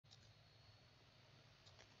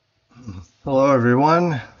Hello,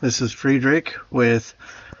 everyone. This is Friedrich with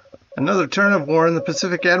another turn of war in the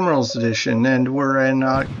Pacific Admirals edition, and we're in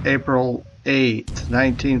April 8th,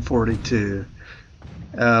 1942.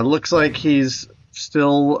 Looks like he's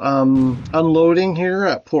still unloading here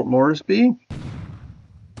at Port Moresby.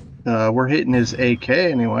 We're hitting his AK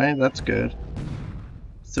anyway. That's good.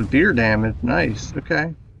 Severe damage. Nice.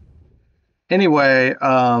 Okay. Anyway,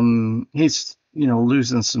 he's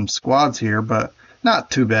losing some squads here, but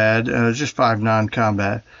not too bad. Just 5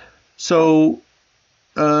 non-combat. So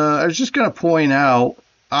I was just going to point out,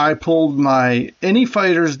 I pulled any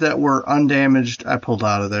fighters that were undamaged, I pulled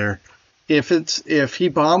out of there. If he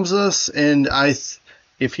bombs us, and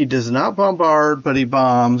if he does not bombard but he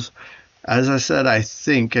bombs, as I said, I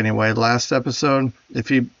think anyway, last episode,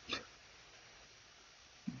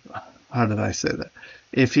 how did I say that?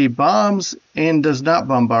 If he bombs and does not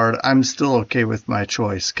bombard, I'm still okay with my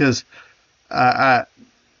choice, because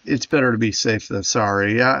it's better to be safe than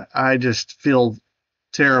sorry. I just feel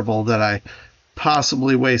terrible that I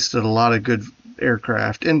possibly wasted a lot of good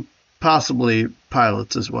aircraft, and possibly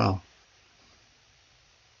pilots as well.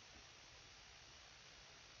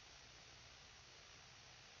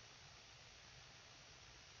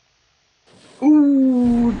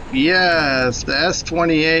 Ooh, yes, the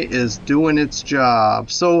S-28 is doing its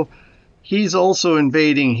job. So he's also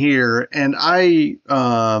invading here, and I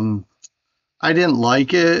didn't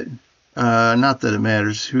like it. Not that it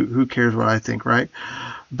matters. Who cares what I think, right?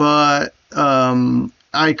 But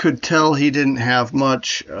I could tell he didn't have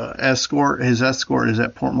much escort. His escort is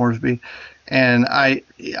at Port Moresby, and I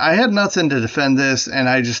had nothing to defend this, and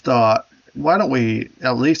I just thought, why don't we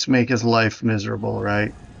at least make his life miserable,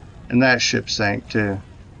 right? And that ship sank too.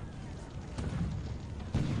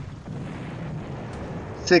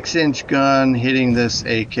 6-inch gun hitting this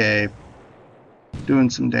AK, doing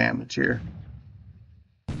some damage here.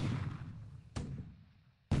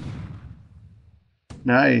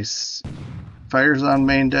 Nice. Fires on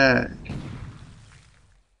main deck.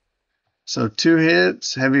 So 2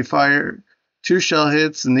 hits, heavy fire, 2 shell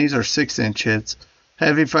hits, and these are 6-inch hits.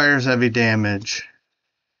 Heavy fires, heavy damage.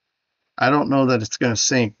 I don't know that it's going to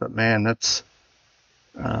sink, but man, that's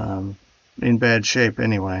in bad shape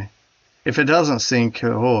anyway. If it doesn't sink,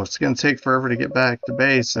 it's going to take forever to get back to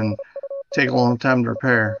base and take a long time to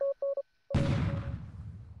repair.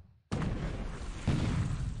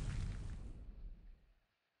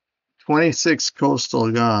 "26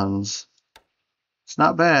 coastal guns. It's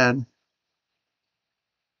not bad.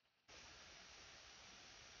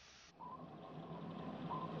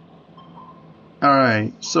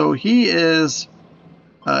 Alright, so he's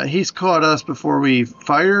caught us before we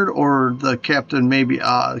fired, or the captain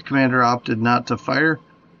the commander opted not to fire.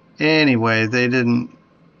 Anyway, they didn't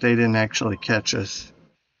actually catch us.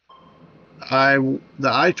 The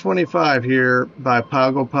I-25 here by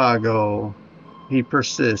Pago Pago, he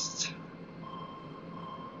persists.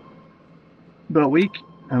 But we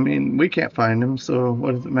can't find him, so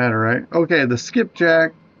what does it matter, right? Okay, the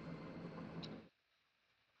skipjack,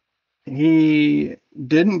 he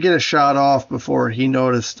didn't get a shot off before he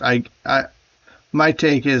noticed. My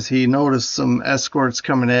take is he noticed some escorts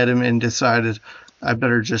coming at him and decided I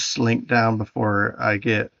better just slink down before I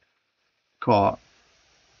get caught.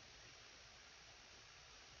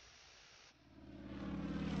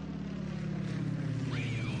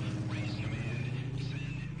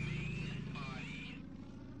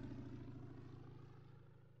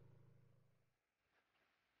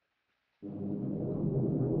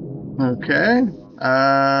 Okay.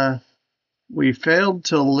 We failed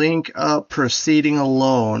to link up proceeding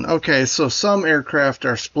alone. Okay, so some aircraft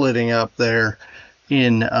are splitting up there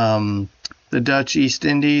in the Dutch East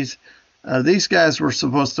Indies. These guys were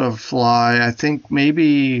supposed to fly, I think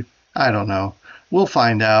maybe, I don't know. We'll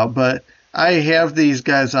find out, but I have these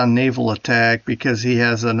guys on naval attack because he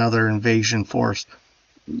has another invasion force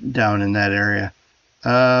down in that area.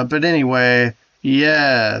 But anyway,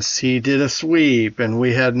 yes, he did a sweep, and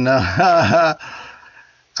we had no.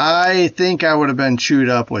 I think I would have been chewed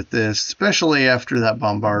up with this, especially after that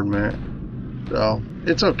bombardment. So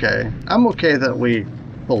it's okay. I'm okay that we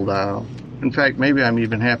pulled out. In fact, maybe I'm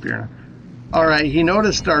even happier. All right, he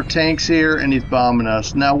noticed our tanks here, and he's bombing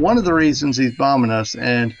us. Now, one of the reasons he's bombing us,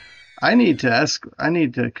 and I need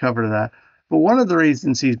to cover that. But one of the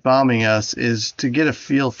reasons he's bombing us is to get a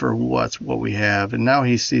feel for what we have. And now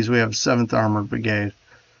he sees we have 7th Armored Brigade.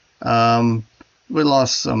 We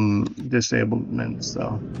lost some disablement,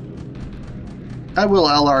 so I will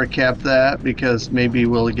LR cap that because maybe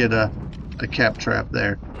we'll get a cap trap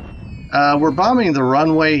there. We're bombing the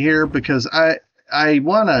runway here because I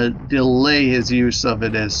want to delay his use of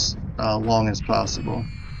it as long as possible.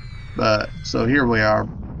 But so here we are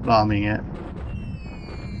bombing it.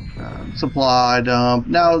 Supply dump.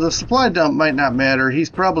 Now the supply dump might not matter. He's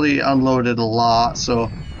probably unloaded a lot,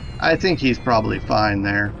 so I think he's probably fine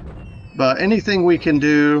there. But anything we can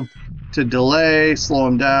do to delay, slow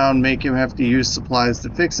him down, make him have to use supplies to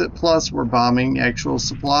fix it, plus we're bombing actual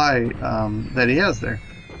supply that he has there.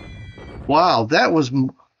 Wow, that was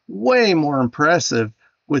way more impressive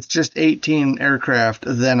with just 18 aircraft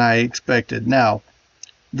than I expected. Now,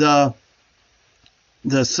 the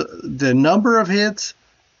number of hits,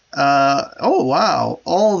 oh wow,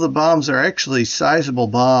 all of the bombs are actually sizable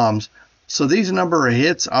bombs. So these number of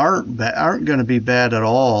hits aren't going to be bad at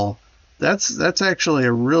all. That's actually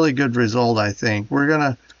a really good result, I think. We're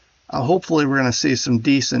gonna hopefully we're gonna see some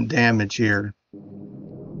decent damage here.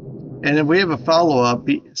 And then we have a follow-up,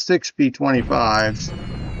 6 B-25s.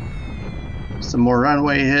 Some more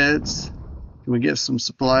runway hits. Can we get some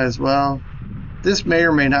supply as well? This may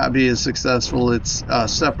or may not be as successful. It's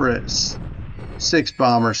separate 6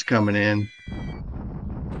 bombers coming in.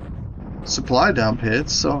 Supply dump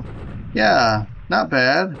hits, so yeah, not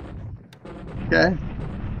bad. Okay.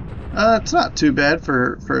 It's not too bad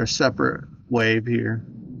for a separate wave here.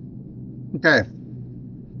 Okay.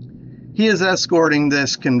 He is escorting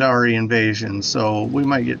this Kandari invasion, so we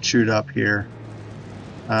might get chewed up here.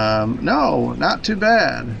 No, not too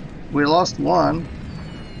bad. We lost 1.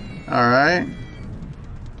 Alright.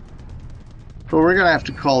 But we're going to have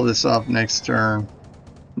to call this off next turn.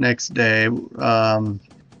 Next day.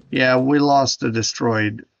 Yeah, we lost a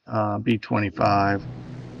destroyed B-25.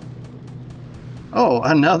 Oh,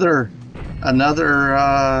 another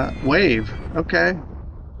wave. Okay.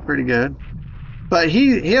 Pretty good. But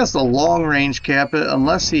he has a long range cap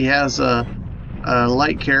unless he has a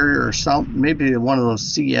light carrier or something, maybe one of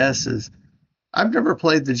those CSs. I've never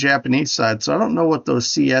played the Japanese side, so I don't know what those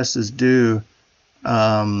CSs do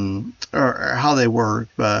or how they work.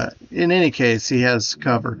 But in any case, he has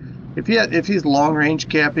cover. If he's long range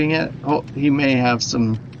capping it, he may have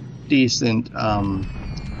some decent.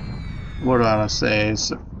 What do I want to say?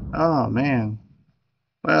 So, oh man.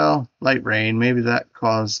 Well, light rain. Maybe that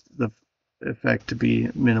caused the effect to be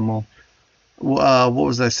minimal. What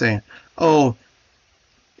was I saying? Oh,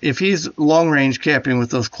 if he's long range capping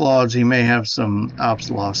with those claws, he may have some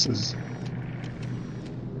ops losses.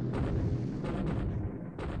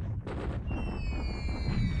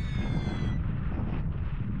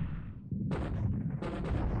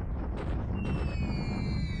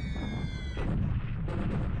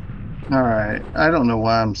 All right, I don't know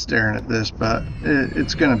why I'm staring at this, but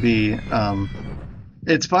it's going to be.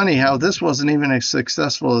 It's funny how this wasn't even as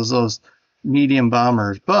successful as those medium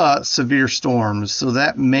bombers, but severe storms, so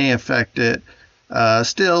that may affect it.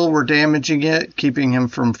 Still, we're damaging it, keeping him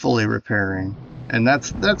from fully repairing, and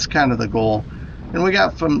that's kind of the goal. And we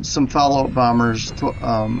got some follow-up bombers,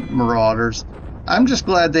 Marauders. I'm just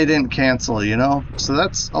glad they didn't cancel, you know. So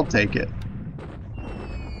I'll take it.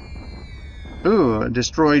 Ooh,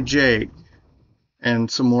 destroyed Jake,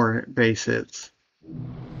 and some more base hits,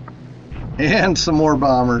 and some more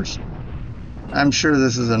bombers. I'm sure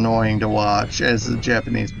this is annoying to watch as a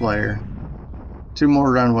Japanese player. 2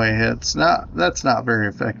 more runway hits. That's not very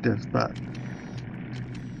effective, but.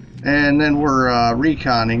 And then we're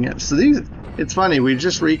reconning it. So it's funny. We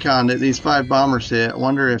just reconned it. These 5 bombers hit. I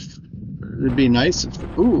wonder if it'd be nice if.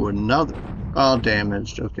 Ooh, another. Oh,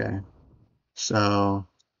 damaged. Okay. So.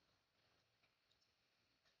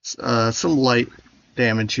 Some light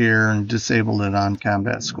damage here and disabled it on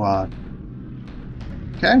combat squad.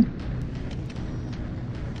 Okay.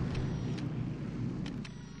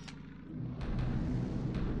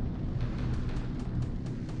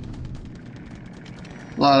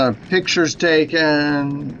 A lot of pictures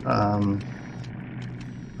taken.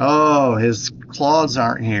 Oh, his claws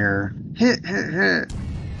aren't here. Hit.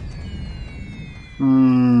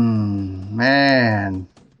 Man.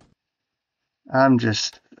 I'm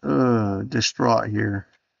just distraught here.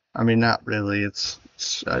 I mean, not really. It's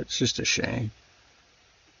just a shame.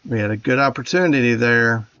 We had a good opportunity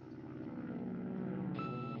there.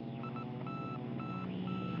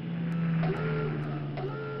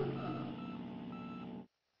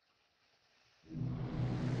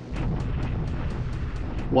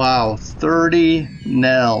 Wow, 30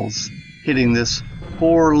 Nels hitting this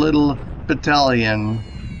poor little battalion.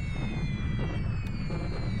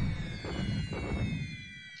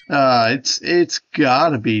 It's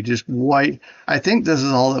gotta be just white. I think this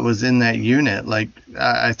is all that was in that unit. Like,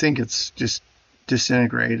 I think it's just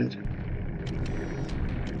disintegrated.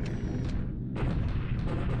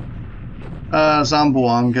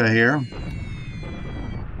 Zamboanga here.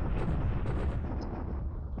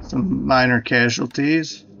 Some minor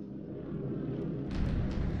casualties.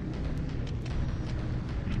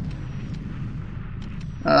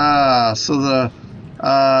 So the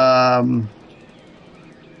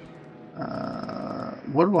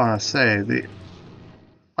what do I want to say?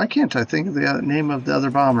 Why can't I think of the name of the other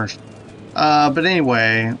bombers? But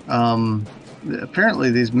anyway,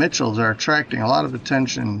 apparently these Mitchells are attracting a lot of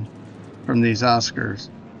attention from these Oscars.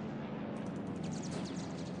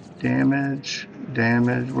 Damage,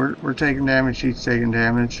 damage. We're taking damage. He's taking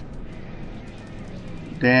damage.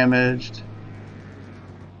 Damaged.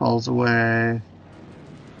 Falls away.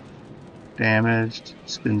 Damaged.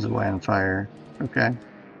 Spins away on fire. Okay.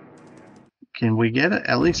 Can we get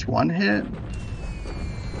at least one hit?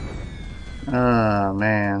 Oh,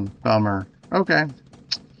 man. Bummer. Okay.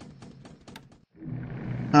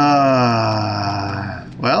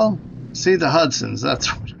 Well, see the Hudsons.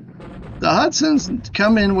 That's what. The Hudsons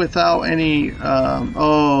come in without any,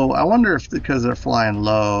 oh, I wonder if because they're flying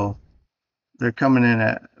low, they're coming in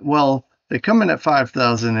at, well, they come in at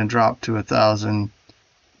 5,000 and drop to 1,000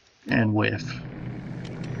 and whiff.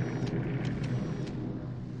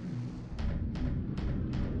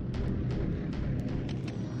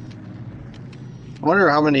 I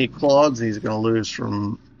wonder how many Claudes he's going to lose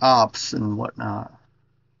from ops and whatnot.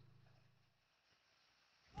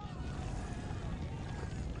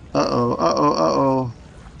 Uh-oh, uh-oh, uh-oh.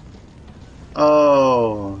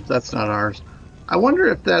 Oh, that's not ours. I wonder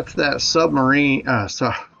if that's that submarine,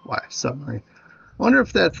 sorry, why submarine? I wonder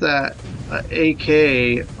if that's that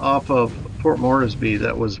AK off of Port Moresby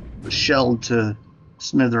that was shelled to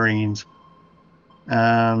smithereens.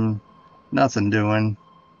 Nothing doing.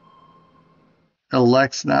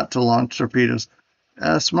 Elects not to launch torpedoes.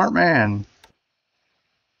 Smart man.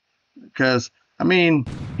 Because, I mean,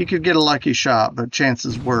 he could get a lucky shot, but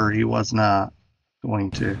chances were he was not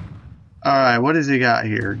going to. Alright, what has he got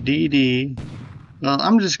here? DD. Well,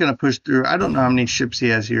 I'm just going to push through. I don't know how many ships he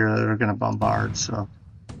has here that are going to bombard, so.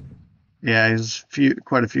 Yeah, he's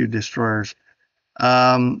quite a few destroyers.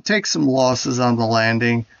 Take some losses on the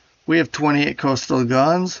landing. We have 28 coastal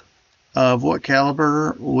guns. Of what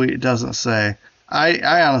caliber? It doesn't say.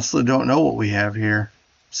 I honestly don't know what we have here.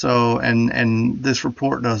 So, and this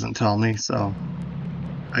report doesn't tell me, so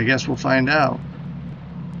I guess we'll find out.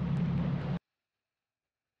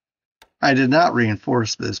 I did not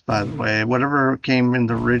reinforce this, by the way. Whatever came in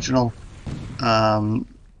the original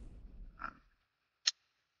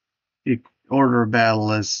order of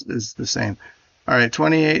battle is the same. All right,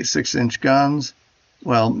 28 6-inch guns.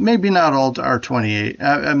 Well, maybe not all are 28.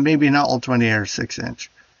 Maybe not all 28 are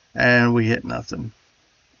 6-inch. And we hit nothing.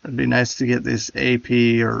 It'd be nice to get this AP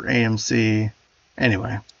or AMC.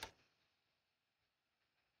 Anyway.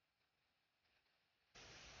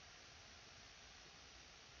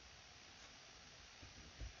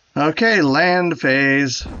 Okay, land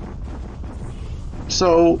phase.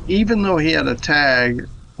 So even though he had a tag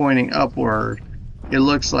pointing upward, it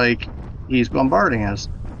looks like he's bombarding us.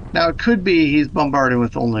 Now it could be he's bombarding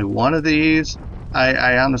with only one of these.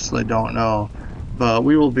 I honestly don't know. But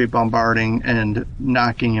we will be bombarding and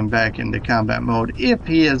knocking him back into combat mode if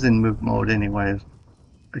he is in move mode anyways.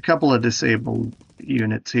 A couple of disabled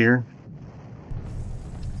units here.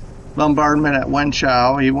 Bombardment at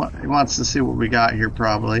Wenchow. He wants to see what we got here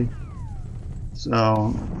probably.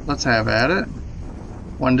 So let's have at it.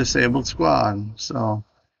 One disabled squad. So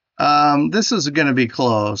this is going to be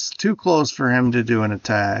close. Too close for him to do an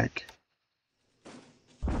attack.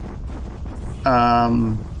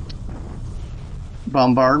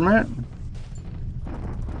 Bombardment.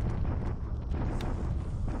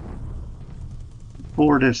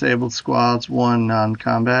 Four disabled squads, one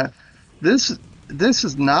non-combat. This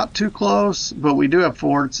is not too close, but we do have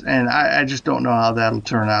forts, and I just don't know how that'll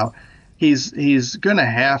turn out. He's gonna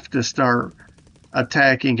have to start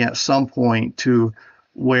attacking at some point to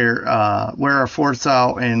wear our forts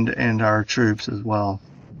out and our troops as well.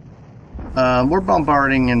 We're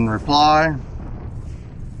bombarding in reply.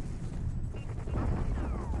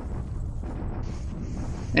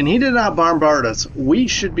 And he did not bombard us. We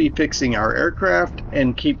should be fixing our aircraft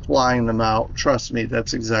and keep flying them out. Trust me,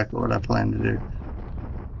 that's exactly what I plan to do.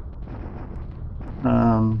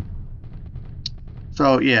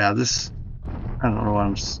 So yeah, this, I don't know what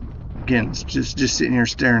I'm, again, just sitting here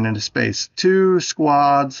staring into space. 2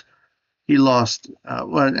 squads. He lost,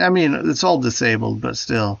 well, I mean, it's all disabled, but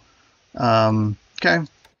still. Okay.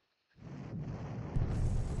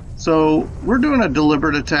 So we're doing a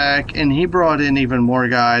deliberate attack, and he brought in even more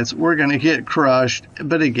guys. We're going to get crushed,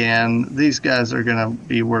 but again, these guys are going to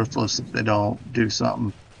be worthless if they don't do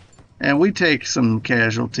something. And we take some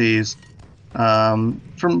casualties. And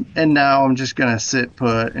now I'm just going to sit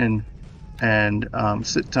put and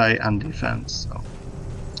sit tight on defense. So,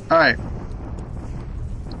 all right.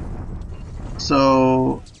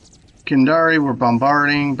 So Kindari, we're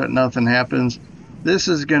bombarding, but nothing happens. This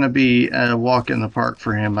is going to be a walk in the park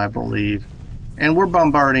for him, I believe. And we're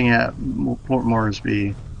bombarding at Port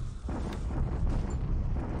Moresby.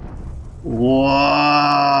 Whoa,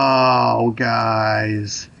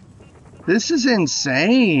 guys. This is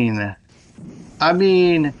insane. I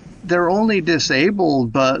mean, they're only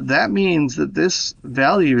disabled, but that means that this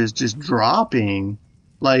value is just dropping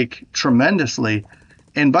like tremendously.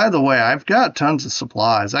 And by the way, I've got tons of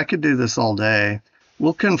supplies. I could do this all day.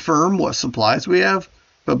 We'll confirm what supplies we have,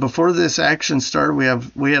 but before this action started,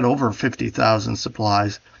 we had over 50,000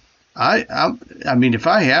 supplies. I mean, if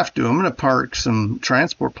I have to, I'm going to park some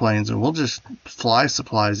transport planes and we'll just fly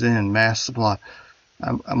supplies in, mass supply.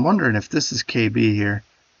 I'm wondering if this is KB here.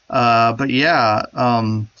 But yeah,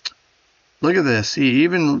 look at this. He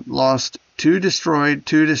even lost two destroyed,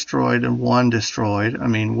 and one destroyed. I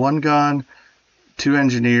mean, one gun, two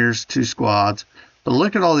engineers, two squads. But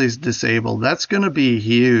look at all these disabled. That's going to be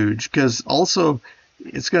huge because also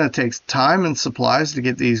it's going to take time and supplies to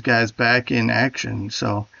get these guys back in action.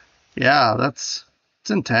 So yeah, it's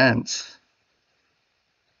intense.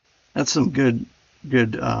 That's some good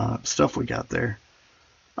stuff we got there.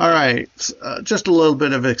 All right, just a little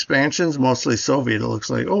bit of expansions, mostly Soviet, it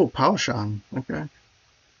looks like. Oh, Paushan. Okay.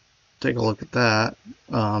 Take a look at that.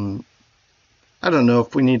 I don't know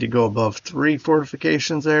if we need to go above 3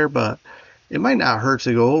 fortifications there, but it might not hurt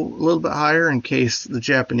to go a little bit higher in case the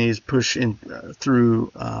Japanese push in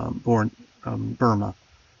through Burma.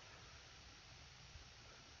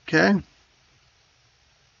 Okay.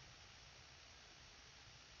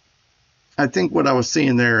 I think what I was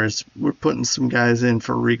seeing there is we're putting some guys in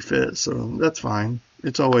for refit, so that's fine.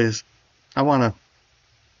 It's always, I want to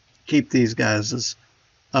keep these guys as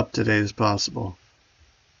up to date as possible.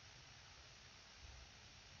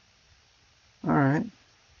 All right,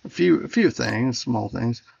 a few things, small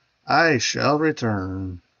things. I shall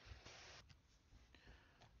return.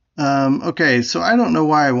 Okay, so I don't know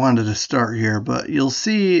why I wanted to start here, but you'll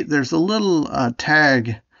see there's a little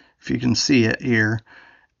tag, if you can see it here.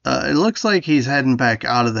 It looks like he's heading back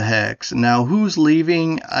out of the hex. Now, who's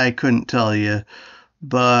leaving, I couldn't tell you,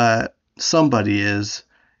 but somebody is.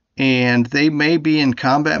 And they may be in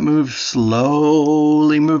combat moves,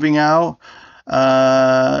 slowly moving out.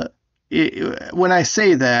 When I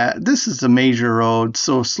say that, this is a major road,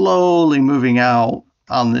 so slowly moving out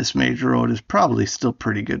on this major road is probably still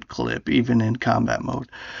pretty good clip, even in combat mode.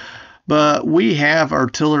 But we have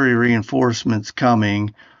artillery reinforcements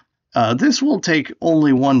coming. This will take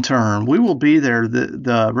only one turn. We will be there.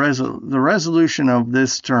 The resolution of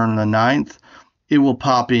this turn, the 9th, it will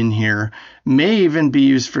pop in here. May even be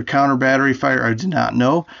used for counter battery fire. I do not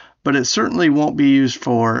know, but it certainly won't be used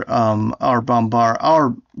for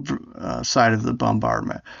our side of the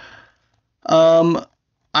bombardment.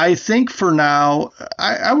 I think for now,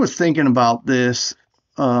 I was thinking about this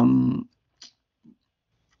for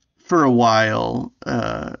a while,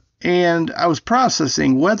 and I was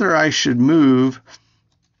processing whether I should move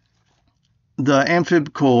the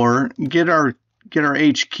amphib corps, get our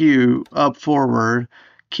HQ up forward,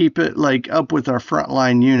 keep it like up with our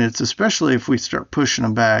frontline units, especially if we start pushing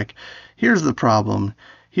them back. Here's the problem.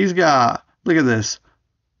 He's got, look at this,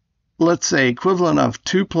 let's say equivalent of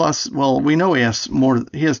 2 plus, well, we know he has more,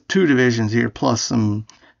 he has 2 divisions here plus some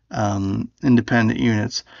independent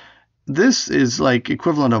units. This is like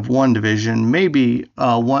equivalent of 1 division, maybe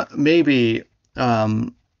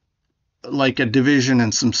like a division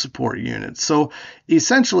and some support units. So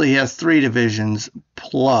essentially he has 3 divisions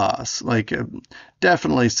plus, like a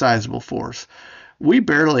definitely sizable force. We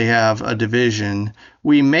barely have a division.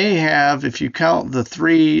 We may have, if you count the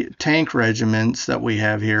 3 tank regiments that we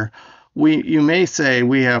have here, you may say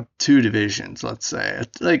we have 2 divisions, let's say.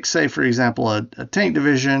 Like say, for example, a tank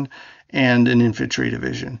division and an infantry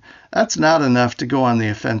division. That's not enough to go on the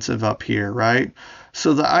offensive up here, right?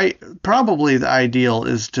 So probably the ideal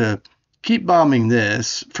is to keep bombing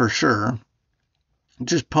this for sure.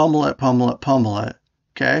 Just pummel it,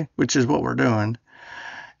 okay? Which is what we're doing.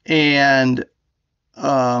 And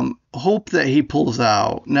hope that he pulls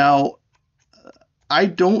out. Now, I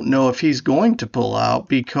don't know if he's going to pull out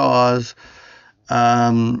because,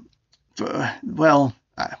 well,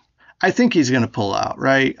 I think he's going to pull out,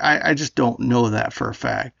 right? I just don't know that for a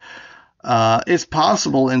fact. It's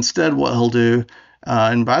possible instead what he'll do,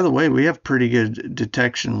 and by the way, we have pretty good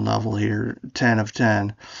detection level here, 10 of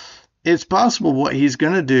 10. It's possible what he's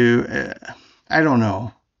going to do, I don't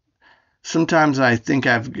know. Sometimes I think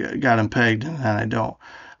I've got him pegged and I don't.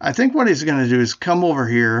 I think what he's going to do is come over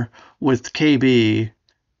here with KB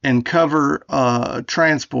and cover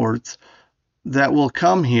transports that will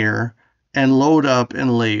come here and load up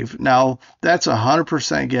and leave. Now, that's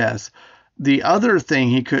 100% guess. The other thing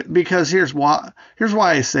he could, because here's why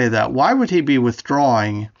I say that. Why would he be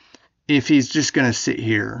withdrawing if he's just going to sit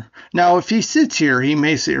here? Now, if he sits here, he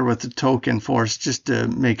may sit here with the token force just to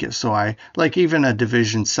make it so like even a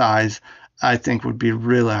division size, I think would be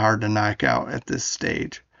really hard to knock out at this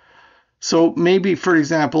stage. So maybe, for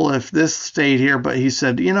example, if this stayed here, but he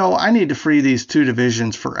said, I need to free these 2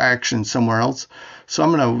 divisions for action somewhere else, so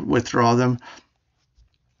I'm going to withdraw them.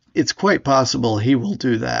 It's quite possible he will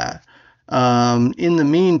do that. In the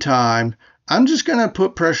meantime, I'm just going to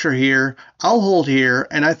put pressure here. I'll hold here,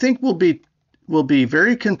 and I think we'll be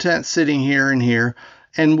very content sitting here and here,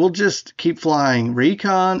 and we'll just keep flying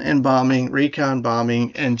recon and bombing,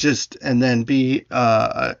 and then be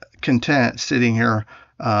content sitting here,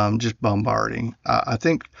 just bombarding. I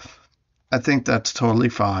think that's totally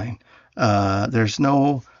fine. There's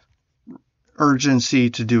no urgency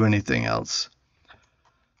to do anything else.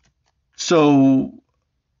 So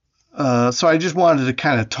I just wanted to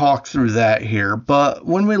kind of talk through that here. But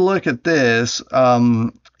when we look at this,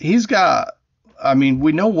 he's got,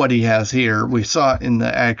 we know what he has here. We saw it in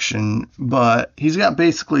the action, but he's got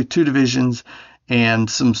basically 2 divisions and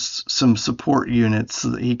some support units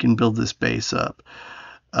so that he can build this base up.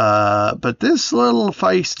 But this little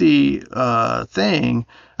feisty thing,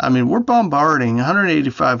 we're bombarding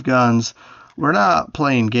 185 guns. We're not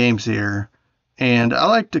playing games here. And I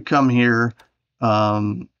like to come here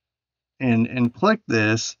and click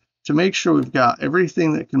this to make sure we've got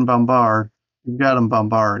everything that can bombard. We've got them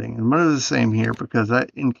bombarding. And I'm going to do the same here because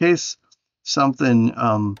in case something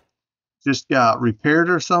just got repaired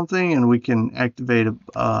or something, and we can activate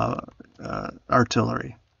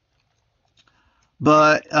artillery.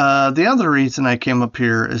 But the other reason I came up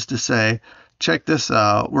here is to say, check this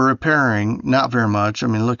out. We're repairing, not very much.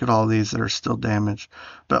 Look at all these that are still damaged.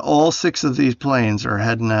 But all 6 of these planes are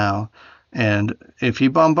heading now. And if he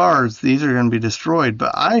bombards, these are going to be destroyed.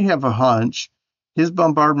 But I have a hunch his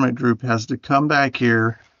bombardment group has to come back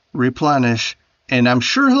here, replenish, and I'm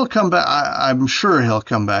sure he'll come back. I'm sure he'll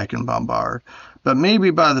come back and bombard. But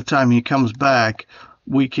maybe by the time he comes back,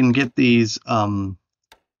 we can get these,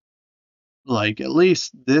 like at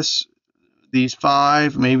least these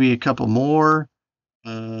 5, maybe a couple more.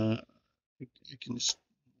 I can just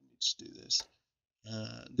do this.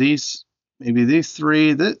 Maybe these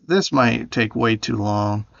 3. This might take way too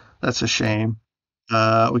long. That's a shame.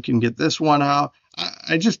 We can get this one out.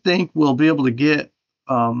 I just think we'll be able to get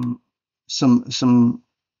some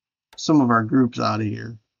of our groups out of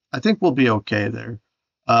here. I think we'll be okay there.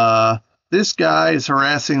 This guy is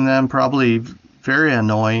harassing them, probably very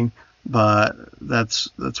annoying, but that's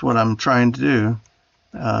what I'm trying to do.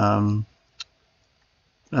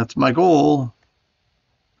 That's my goal.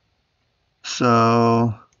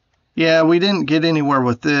 So yeah, we didn't get anywhere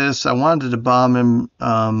with this. I wanted to bomb him.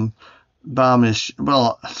 Bomb his,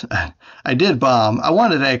 well, I did bomb. I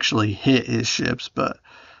wanted to actually hit his ships, but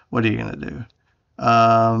what are you going to do?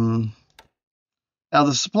 Now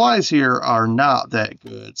the supplies here are not that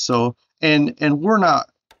good. So, and we're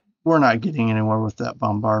not getting anywhere with that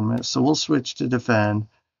bombardment. So we'll switch to defend.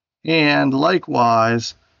 And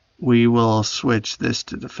likewise, we will switch this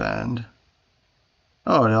to defend.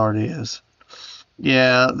 Oh, it already is.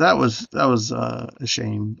 Yeah, that was a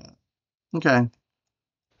shame. Okay.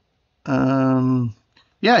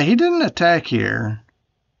 Yeah, he didn't attack here.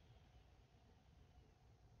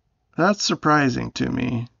 That's surprising to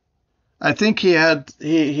me. I think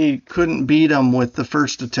he couldn't beat him with the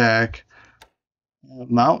first attack.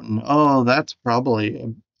 Mountain. Oh, that's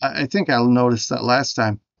probably, I think I noticed that last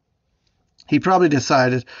time. He probably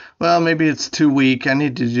decided, well, maybe it's too weak. I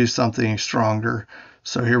need to do something stronger.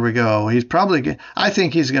 So here we go. I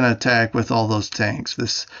think he's going to attack with all those tanks.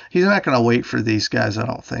 He's not going to wait for these guys, I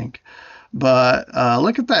don't think. But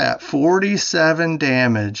look at that, 47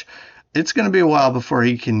 damage. It's going to be a while before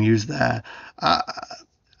he can use that.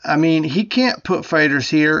 He can't put fighters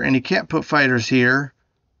here, and he can't put fighters here.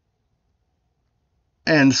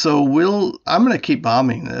 And so I'm going to keep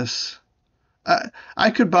bombing this.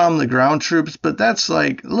 I could bomb the ground troops, but that's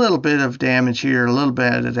like a little bit of damage here, a little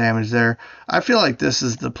bit of damage there. I feel like this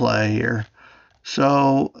is the play here.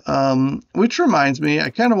 So, which reminds me,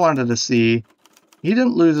 I kind of wanted to see, he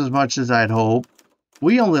didn't lose as much as I'd hope.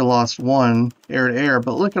 We only lost 1 air-to-air,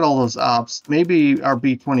 but look at all those ops. Maybe our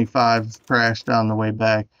B-25 crashed on the way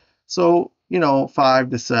back. So, 5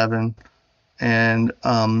 to 7. And,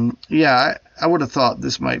 yeah, I would have thought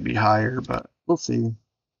this might be higher, but we'll see.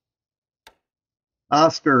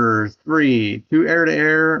 Oscar 3, 2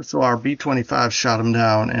 air-to-air, so our B-25 shot him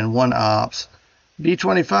down, and 1 ops.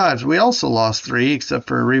 B-25s, we also lost 3, except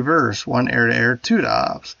for a reverse, 1 air-to-air, 2 to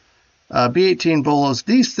ops. B-18 Bolos,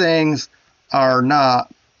 these things are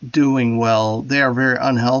not doing well. They are very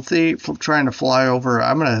unhealthy, trying to fly over,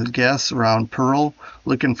 I'm going to guess, around Pearl,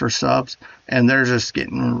 looking for subs, and they're just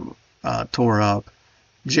getting tore up.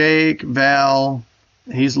 Jake, Val,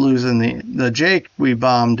 he's losing the Jake we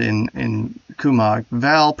bombed in Kumok.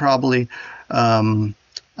 Val probably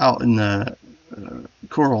out in the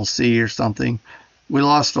Coral Sea or something. We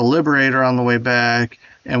lost a Liberator on the way back,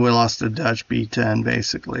 and we lost a Dutch B-10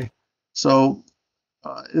 basically. So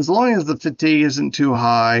as long as the fatigue isn't too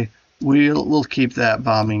high, we'll keep that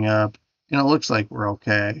bombing up, and it looks like we're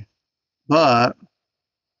okay. But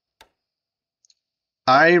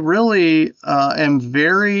I really am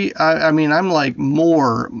very, I mean, I'm like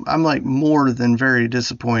more than very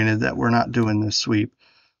disappointed that we're not doing this sweep.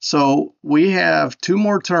 So we have 2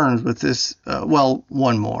 more turns with this, well,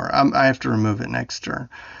 1 more. I have to remove it next turn.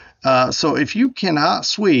 So if you cannot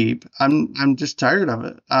sweep, I'm just tired of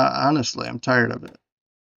it. Honestly, I'm tired of it.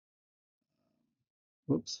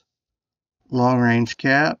 Whoops. Long range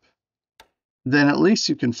cap. Then at least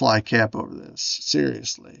you can fly cap over this.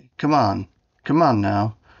 Seriously. Come on. Come on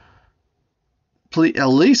now. Please, at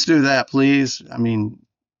least do that, please. I mean,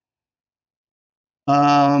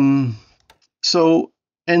 so,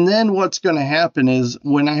 and then what's going to happen is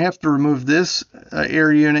when I have to remove this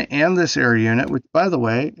air unit and this air unit, which, by the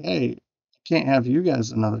way, hey, I can't have you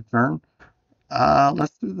guys another turn.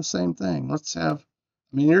 Let's do the same thing. Let's have,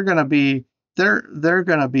 I mean, you're going to be, they're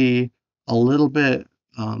going to be a little bit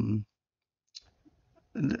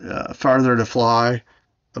farther to fly,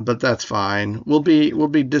 but that's fine. We'll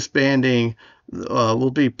be disbanding.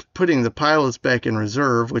 We'll be putting the pilots back in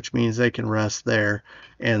reserve, which means they can rest there,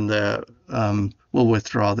 and we'll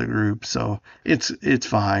withdraw the group. So it's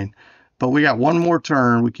fine. But we got 1 more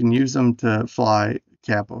turn. We can use them to fly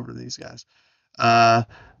cap over these guys.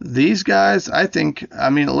 These guys, I think. I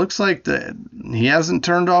mean, it looks like he hasn't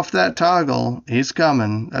turned off that toggle. He's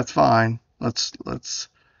coming. That's fine. Let's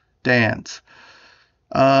dance.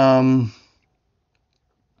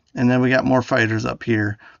 And then we got more fighters up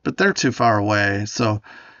here, but they're too far away. So,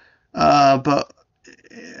 yeah.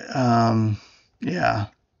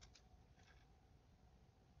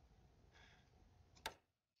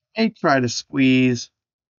 I try to squeeze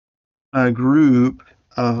a group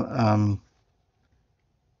of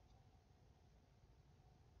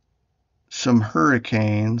some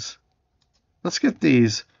hurricanes. Let's get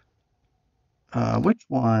these. Which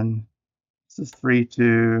one? This is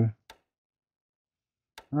 3-2.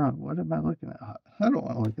 Oh, what am I looking at? I don't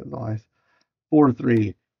want to look at the lights.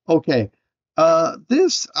 4-3. Okay.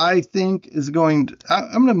 This I think is going to,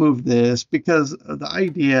 I'm going to move this because the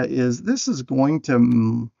idea is this is going to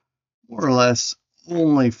more or less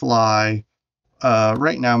only fly.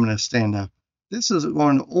 Right now I'm going to stand up. This is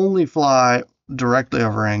going to only fly directly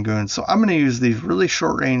over Rangoon. So I'm going to use these really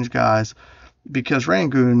short range guys because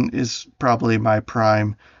Rangoon is probably my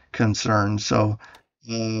prime concern. So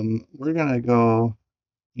we're going to go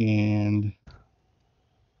and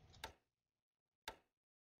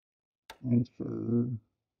transfer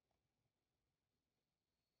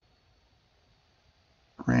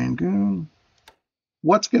Rangoon.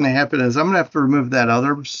 What's going to happen is I'm going to have to remove that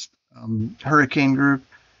other hurricane group,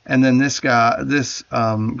 and then this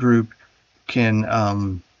group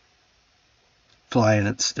can fly in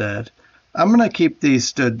its stead. I'm going to keep these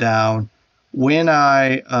stood down. When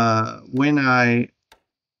I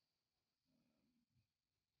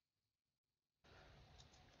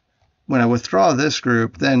withdraw this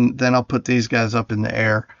group, then I'll put these guys up in the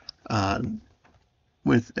air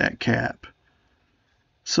with that cap.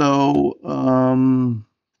 So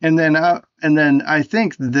and then I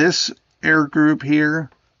think this air group here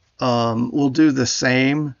will do the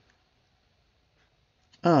same.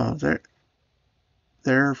 Oh,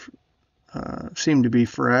 they're seem to be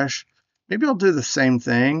fresh. Maybe I'll do the same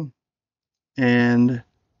thing, and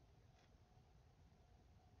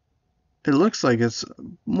it looks like it's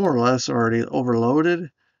more or less already overloaded.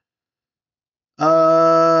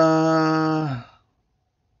 I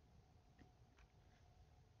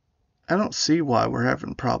don't see why we're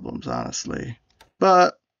having problems, honestly,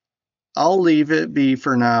 but I'll leave it be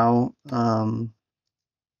for now.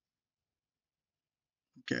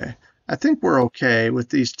 Okay, I think we're okay with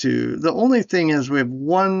these 2. The only thing is we have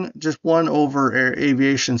just one over air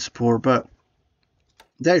aviation support, but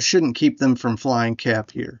that shouldn't keep them from flying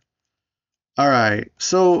cap here. All right,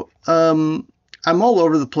 so I'm all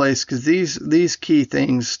over the place because these key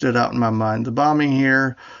things stood out in my mind. The bombing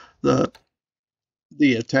here, the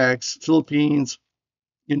attacks, Philippines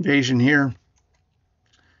invasion here,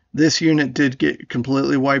 This unit did get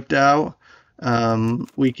completely wiped out.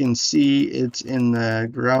 We can see it's in the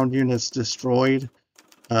ground units destroyed.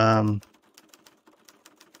 Um,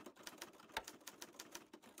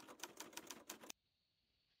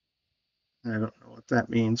 I don't know what that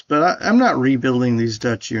means, but I'm not rebuilding these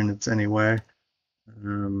Dutch units anyway.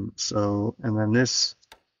 And then this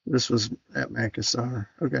was at Makassar.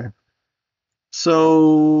 Okay.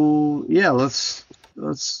 So yeah, let's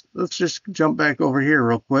just jump back over here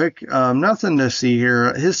real quick. Nothing to see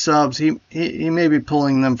here. His subs, he may be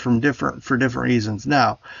pulling them from for different reasons.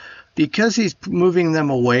 Now, because he's moving them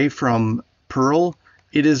away from Pearl,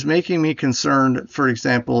 it is making me concerned. For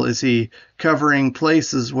example, is he covering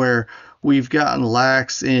places where we've gotten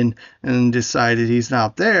lax in and decided he's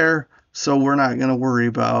not there, so we're not going to worry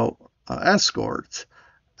about escorts?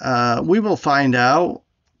 We will find out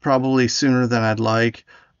probably sooner than I'd like,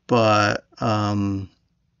 but and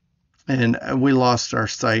we lost our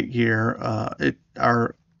sight here.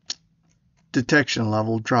 Our detection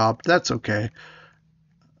level dropped. That's okay.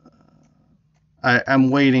 I'm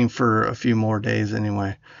waiting for a few more days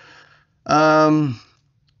anyway. Um,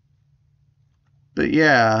 but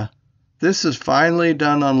yeah, this is finally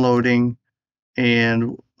done unloading,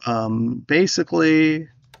 and basically,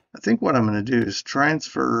 I think what I'm going to do is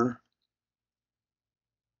transfer.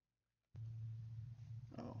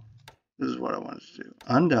 Oh, this is what I wanted to do: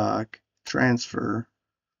 undock, transfer.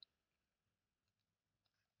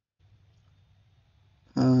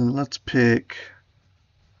 Let's pick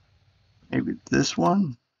maybe this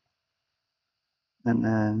one, and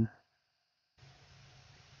then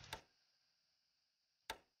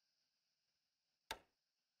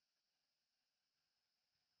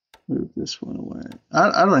move this one away.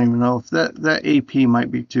 I don't even know if that AP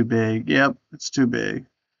might be too big. Yep, it's too big.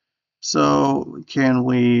 So can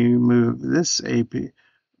we move this AP?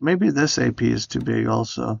 Maybe this AP is too big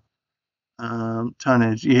also.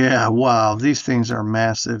 Tonnage. Yeah, wow, these things are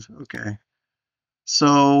massive. Okay.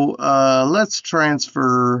 So let's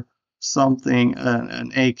transfer something,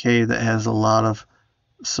 an AK that has a lot of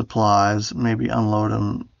supplies, maybe unload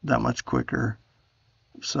them that much quicker.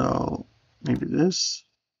 So maybe this.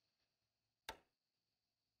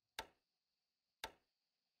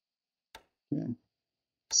 Okay.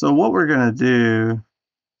 So what we're going to do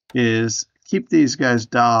is keep these guys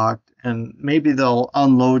docked, and maybe they'll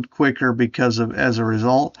unload quicker because of as a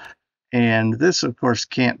result. And this, of course,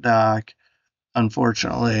 can't dock,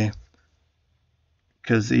 unfortunately,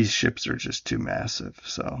 because these ships are just too massive.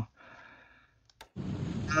 So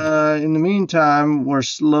in the meantime, we're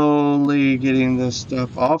slowly getting this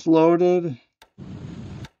stuff offloaded.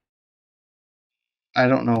 I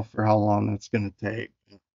don't know for how long that's going to take.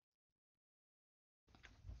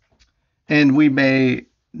 And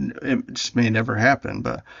it just may never happen,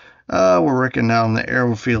 but we're working down the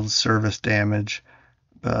airfield service damage.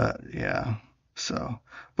 But yeah,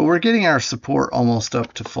 but we're getting our support almost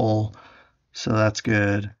up to full, so that's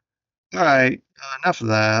good. All right, enough of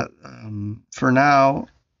that. For now,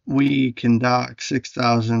 we can dock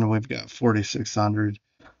 6,000 and we've got 4,600.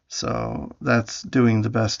 So that's doing the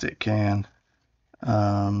best it can.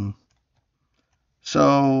 Um,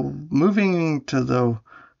 so moving to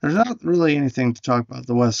there's not really anything to talk about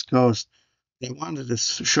the West Coast. I wanted to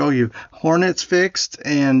show you Hornets fixed,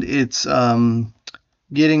 and it's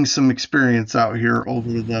getting some experience out here over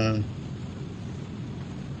the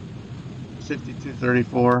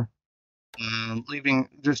 5234. Leaving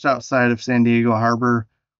just outside of San Diego Harbor.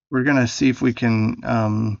 We're going to see if we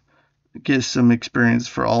can get some experience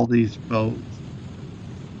for all these boats.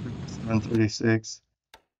 736.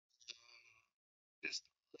 Just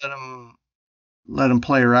let them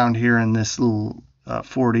play around here in this little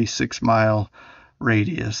 46-mile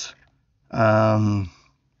radius. But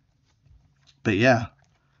yeah,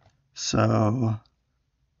 so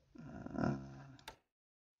uh,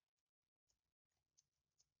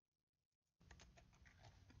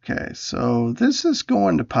 okay, so this is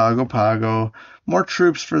going to Pago Pago. More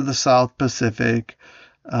troops for the South Pacific.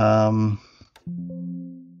 Um,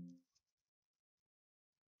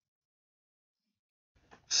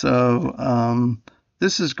 so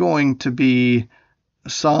this is going to be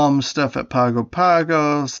some stuff at Pago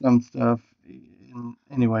Pago, some stuff.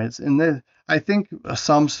 Anyways, I think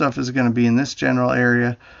some stuff is going to be in this general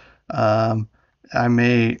area. Um, I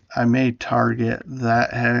may target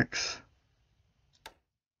that hex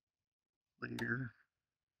later.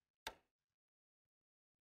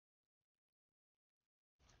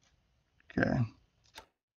 Okay.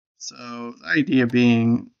 So the idea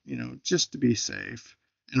being, just to be safe,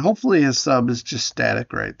 and hopefully his sub is just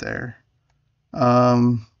static right there.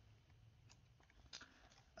 Um,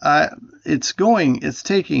 It's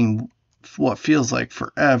taking what feels like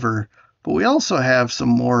forever, but we also have some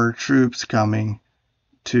more troops coming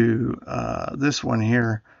to this one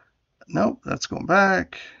here. Nope, that's going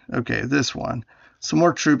back. Okay, this one. Some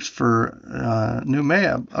more troops for New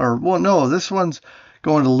Mab. Or, well, no, this one's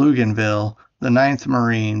going to Luganville, the 9th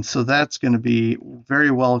Marine. So that's going to be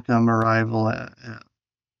very welcome arrival at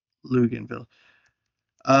Luganville.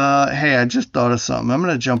 Hey, I just thought of something. I'm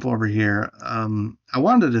going to jump over here. I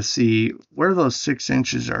wanted to see where those 6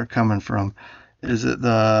 inches are coming from. Is it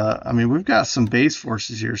I mean, we've got some base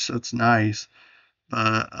forces here, so it's nice,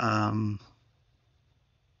 but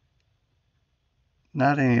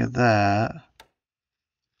not any of that.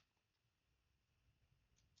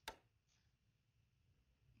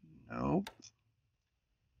 Nope.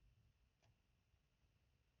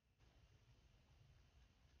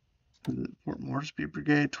 Port Moresby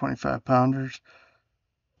Brigade, 25 pounders.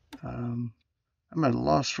 I'm at a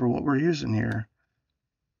loss for what we're using here.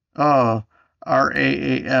 Oh,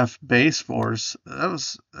 RAAF base force.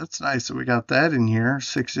 That's nice that we got that in here.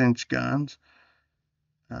 6-inch guns.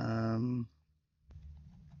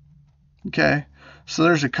 Okay, so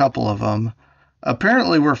there's a couple of them.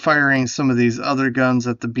 Apparently, we're firing some of these other guns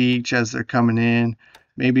at the beach as they're coming in.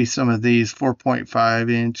 Maybe some of these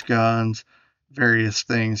 4.5-inch guns, various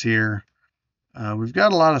things here. We've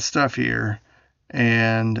got a lot of stuff here.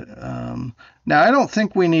 And now I don't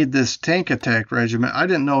think we need this tank attack regiment. I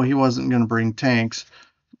didn't know he wasn't going to bring tanks.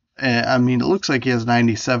 I mean, it looks like he has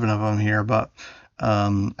 97 of them here, but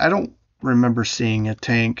I don't remember seeing a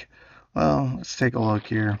tank. Well, let's take a look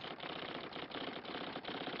here.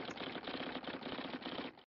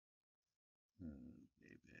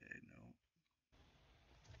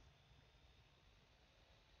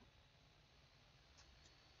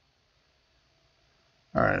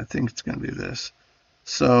 All right, I think it's going to be this.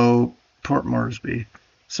 So, Port Moresby.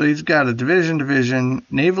 So he's got a division,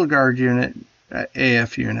 Naval Guard unit,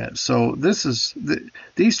 AF unit. So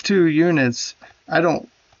these two units.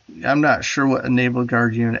 I'm not sure what a Naval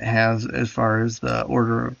Guard unit has as far as the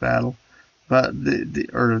order of battle, but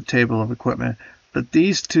or the table of equipment. But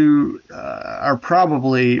these two are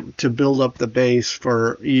probably to build up the base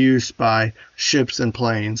for use by ships and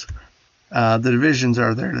planes. The divisions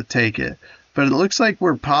are there to take it. But it looks like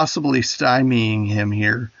we're possibly stymieing him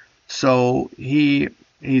here. So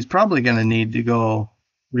he's probably going to need to go.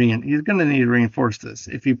 He's going to need to reinforce this.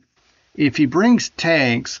 If he brings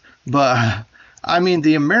tanks, but I mean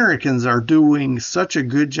the Americans are doing such a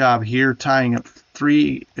good job here tying up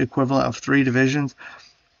three equivalent of 3 divisions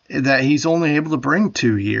that he's only able to bring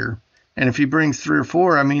 2 here. And if he brings 3 or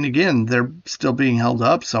 4, I mean, again, they're still being held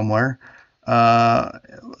up somewhere.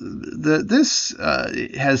 This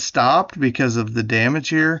has stopped because of the damage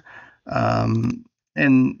here, and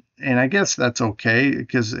I guess that's okay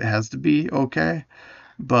because it has to be okay.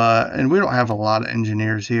 And we don't have a lot of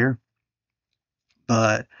engineers here,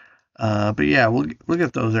 but yeah, we'll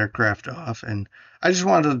get those aircraft off. And I just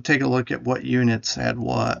wanted to take a look at what units had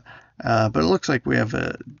what, but it looks like we have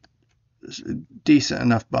a decent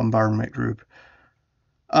enough bombardment group.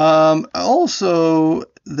 Also,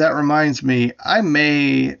 that reminds me, I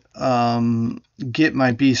may get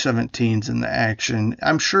my B-17s in the action.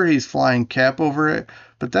 I'm sure he's flying cap over it,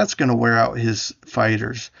 but that's going to wear out his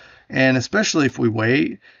fighters. And especially if we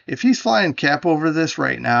wait, if he's flying cap over this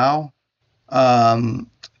right now,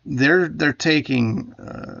 they're taking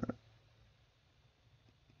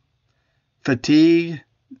fatigue.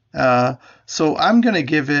 So I'm going to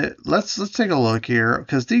give it. Let's take a look here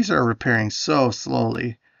because these are repairing so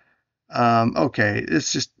slowly. Okay,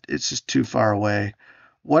 it's just too far away.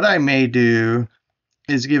 What I may do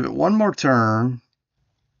is give it one more turn.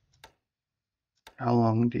 How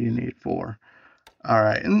long do you need for? All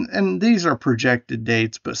right, and these are projected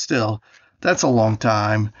dates, but still, that's a long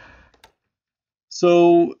time.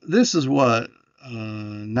 So this is what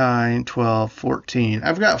 9, 12, 14.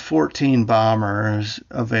 I've got 14 bombers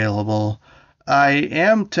available. I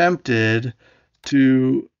am tempted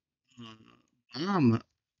to bomb.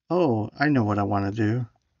 Oh, I know what I want to do.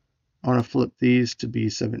 I want to flip these to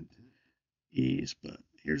B-7Es, but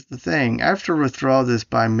here's the thing. After withdraw this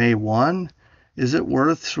by May 1, is it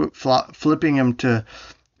worth flipping them to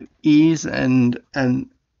E's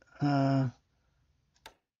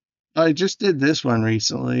I just did this one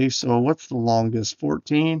recently, so what's the longest?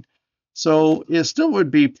 14. So it still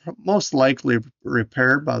would be most likely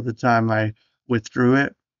repaired by the time I withdrew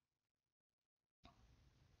it.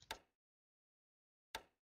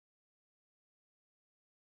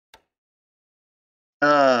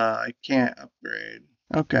 I can't upgrade.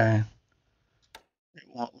 Okay. It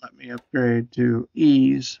won't let me upgrade to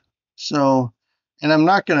E's. So And I'm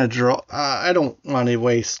not going to draw. I don't want to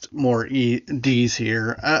waste more Ds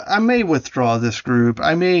here. I may withdraw this group.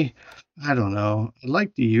 I may. I don't know. I'd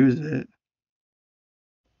like to use it.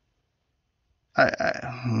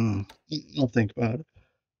 I'll think about it.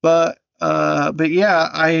 But yeah,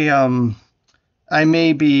 I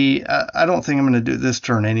may be. I don't think I'm going to do this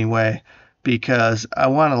turn anyway because I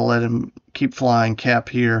want to let him keep flying cap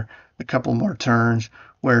here a couple more turns,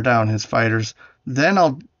 wear down his fighters. Then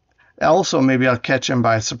maybe I'll catch him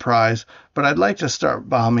by surprise, but I'd like to start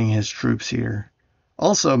bombing his troops here.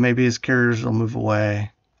 Also, maybe his carriers will move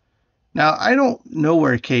away. Now, I don't know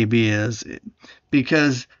where KB is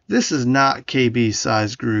because this is not KB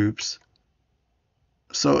size groups.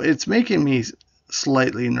 So it's making me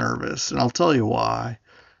slightly nervous, and I'll tell you why.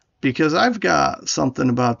 Because I've got something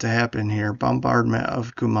about to happen here, bombardment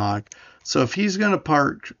of Kumag. So if he's going to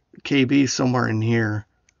park KB somewhere in here,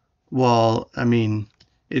 well, I mean,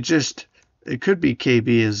 it could be KB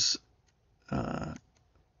is,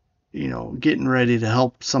 getting ready to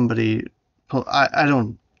help somebody. I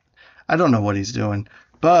don't know what he's doing,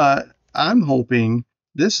 but I'm hoping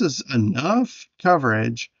this is enough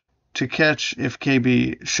coverage to catch if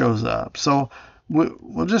KB shows up. So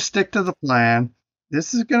we'll just stick to the plan.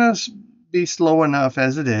 This is going to be slow enough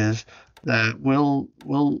as it is that we'll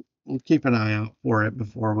keep an eye out for it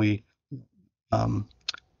before we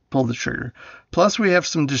pull the trigger. Plus, we have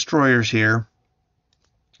some destroyers here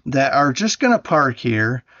that are just going to park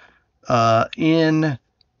here in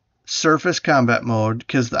surface combat mode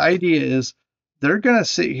because the idea is they're going to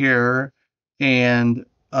sit here and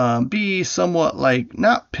be somewhat like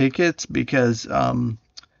not pickets because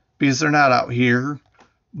they're not out here,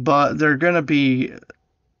 but they're going to be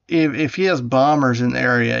if he has bombers in the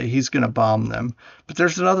area, he's going to bomb them. But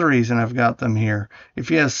there's another reason I've got them here. If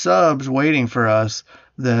he has subs waiting for us,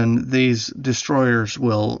 then these destroyers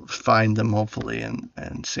will find them hopefully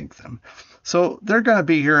and sink them. So they're going to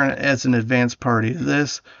be here as an advanced party to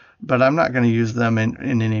this, but I'm not going to use them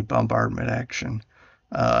in any bombardment action.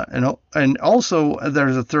 And also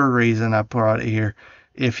there's a third reason I brought it here.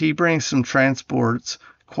 If he brings some transports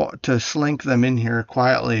to slink them in here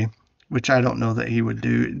quietly, which I don't know that he would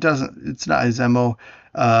do. It's not his MO.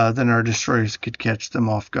 Then our destroyers could catch them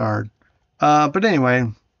off guard. But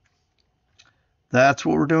anyway, that's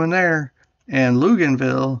what we're doing there. And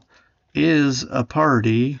Luganville is a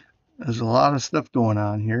party. There's a lot of stuff going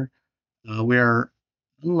on here. We are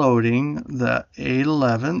unloading the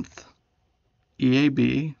 811th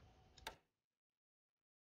EAB.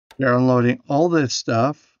 We are unloading all this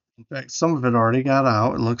stuff. In fact, some of it already got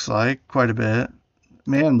out, it looks like, quite a bit.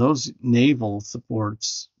 Man, those naval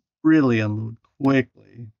supports really unload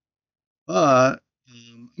quickly. But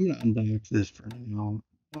I'm going to undock this for now.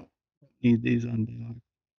 I don't need these undocked.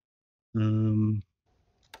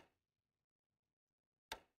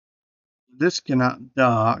 This cannot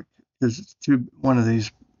dock because it's one of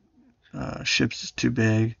these ships is too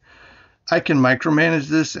big. I can micromanage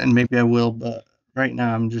this, and maybe I will, but right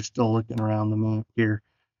now I'm just still looking around the map here.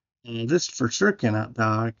 This for sure cannot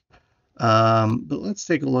dock. But let's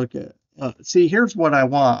take a look at, see, here's what I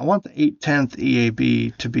want. I want the 810th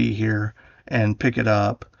EAB to be here and pick it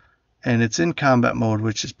up. And it's in combat mode,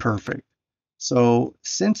 which is perfect. So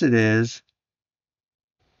since it is,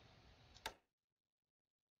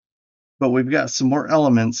 but we've got some more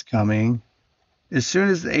elements coming. As soon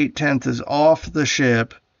as the 810th is off the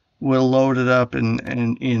ship, we'll load it up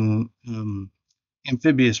in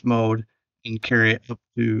amphibious mode and carry it up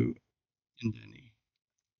to Indeni.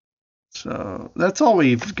 So that's all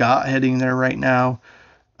we've got heading there right now.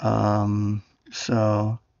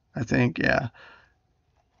 So I think, yeah.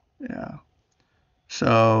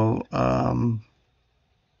 So, and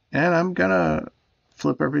I'm gonna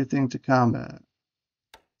flip everything to combat.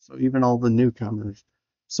 So even all the newcomers.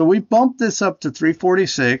 So we bumped this up to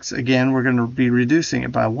 346. Again, we're gonna be reducing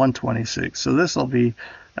it by 126. So this will be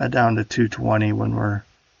down to 220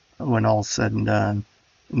 when all's said and done.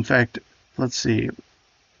 In fact, let's see.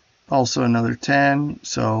 Also another 10.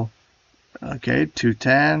 So, okay,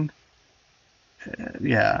 210.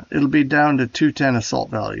 Yeah, it'll be down to 210 assault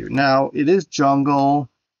value. Now, it is jungle.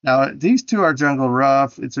 Now, these two are jungle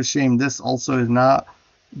rough. It's a shame this also is not,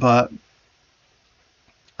 but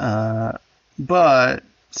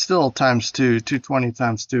still times 2, 220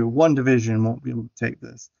 times 2. One division won't be able to take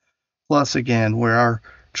this. Plus, again, we are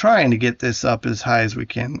trying to get this up as high as we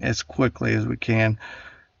can, as quickly as we can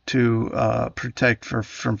to protect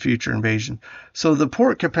from future invasion. So the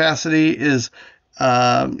port capacity is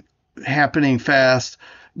happening fast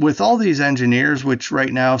with all these engineers, which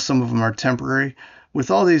right now some of them are temporary. With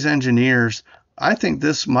all these engineers, I think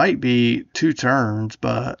this might be 2 turns,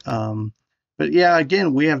 but But yeah,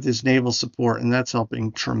 again, we have this naval support, and that's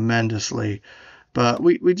helping tremendously. But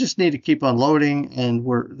we just need to keep unloading, and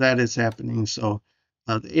that is happening. So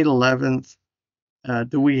the 811th,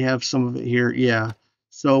 do we have some of it here? Yeah.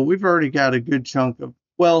 So we've already got a good chunk of.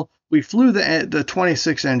 Well, we flew the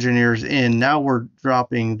 26 engineers in. Now we're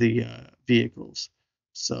dropping the vehicles.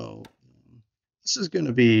 So this is going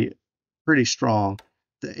to be pretty strong.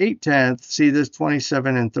 The 810th, see this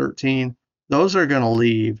 27 and 13, those are going to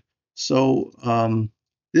leave. So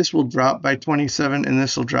this will drop by 27 and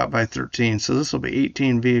this will drop by 13. So this will be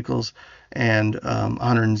 18 vehicles and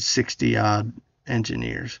 160 odd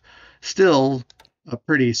engineers. Still a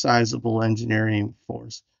pretty sizable engineering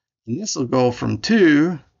force. And this will go from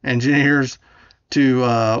 2 engineers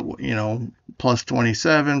to plus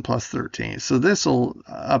 27 plus 13. So this will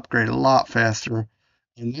upgrade a lot faster,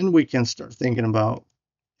 and then we can start thinking about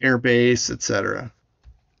air base, etc.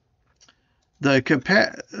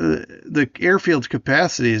 The airfield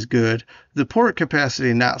capacity is good. The port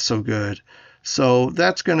capacity not so good. So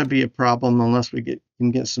that's going to be a problem unless we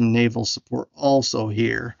can get some naval support also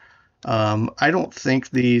here. I don't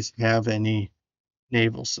think these have any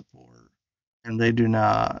naval support, and they do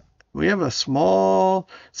not. We have a small,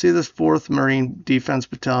 see this 4th Marine Defense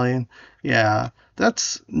Battalion? Yeah,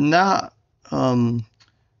 that's not, it's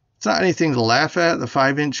not anything to laugh at, the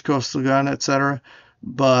 5-inch coastal gun, etc.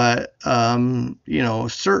 But,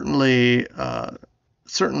 certainly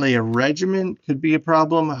a regiment could be a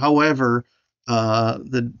problem. However,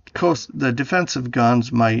 the defensive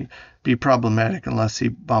guns might be problematic unless he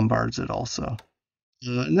bombards it also.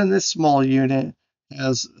 And then this small unit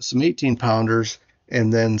has some 18 pounders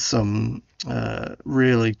and then some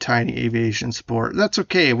really tiny aviation support. That's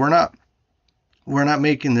okay. We're not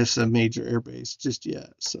making this a major airbase just yet.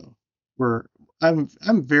 So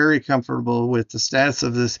I'm very comfortable with the status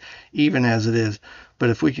of this even as it is. But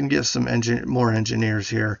if we can get some more engineers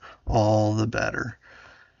here, all the better.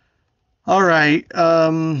 All right.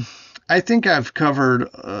 I think I've covered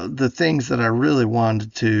the things that I really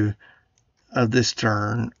wanted to this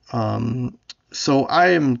turn. So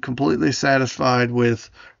I am completely satisfied with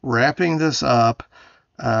wrapping this up.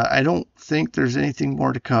 I don't think there's anything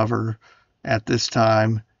more to cover at this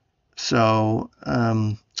time. So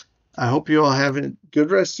I hope you all have a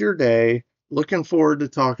good rest of your day. Looking forward to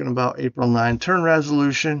talking about April 9 turn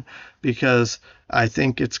resolution because I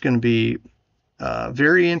think it's going to be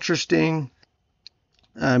very interesting.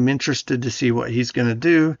 I'm interested to see what he's going to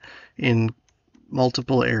do in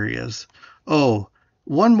multiple areas. Oh,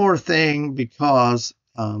 one more thing because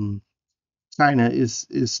China is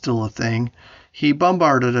still a thing. He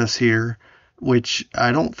bombarded us here, which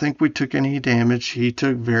I don't think we took any damage. He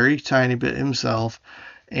took very tiny bit himself,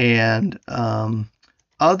 and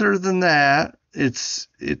other than that, it's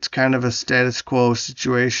kind of a status quo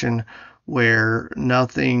situation where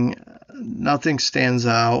nothing stands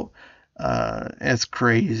out as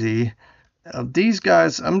crazy. These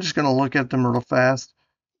guys, I'm just going to look at them real fast.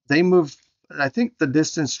 They moved, I think the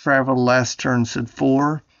distance traveled last turn said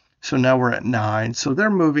 4, so now we're at 9. So they're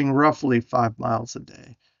moving roughly 5 miles a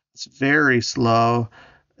day. It's very slow,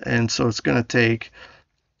 and so it's going to take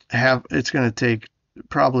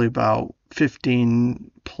probably about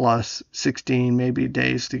 15 plus 16 maybe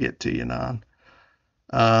days to get to Yan'an.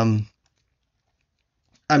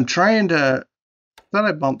 I'm trying to, thought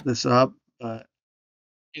I bumped this up, but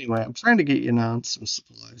anyway, I'm trying to get Yan'an some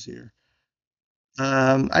supplies here.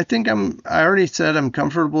 I already said I'm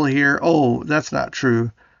comfortable here. Oh, that's not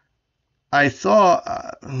true. I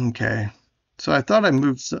thought, okay. So I thought I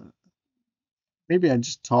moved some, maybe I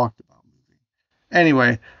just talked about moving.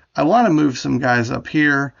 Anyway, I want to move some guys up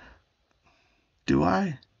here. Do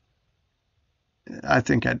I? I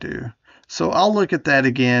think I do. So I'll look at that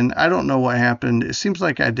again. I don't know what happened. It seems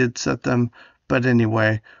like I did set them, but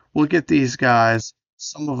anyway, we'll get these guys,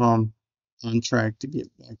 some of them on track to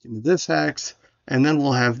get back into this hex, and then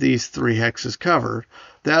we'll have these 3 hexes covered.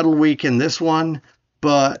 That'll weaken this one,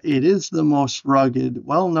 but it is the most rugged.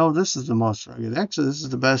 Well, no, this is the most rugged. Actually, this is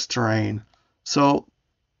the best terrain. So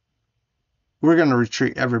we're going to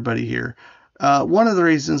retreat everybody here. One of the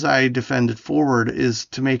reasons I defended forward is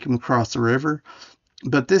to make him cross the river,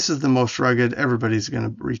 but this is the most rugged. Everybody's going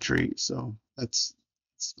to retreat, so that's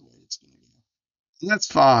the way it's going to go. And that's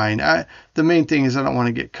fine. The main thing is I don't want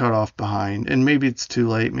to get cut off behind, and maybe it's too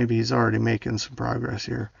late. Maybe he's already making some progress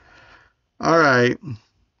here. All right.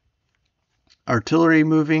 Artillery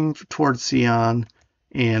moving towards Xi'an,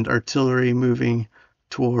 and artillery moving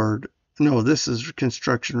toward, no, this is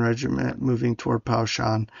construction regiment moving toward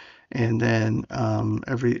Paoshan, and then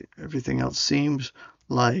everything else seems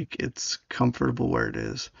like it's comfortable where it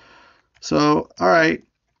is. So, all right,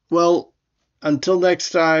 well, until next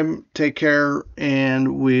time, take care,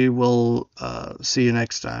 and we will see you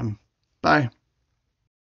next time. Bye.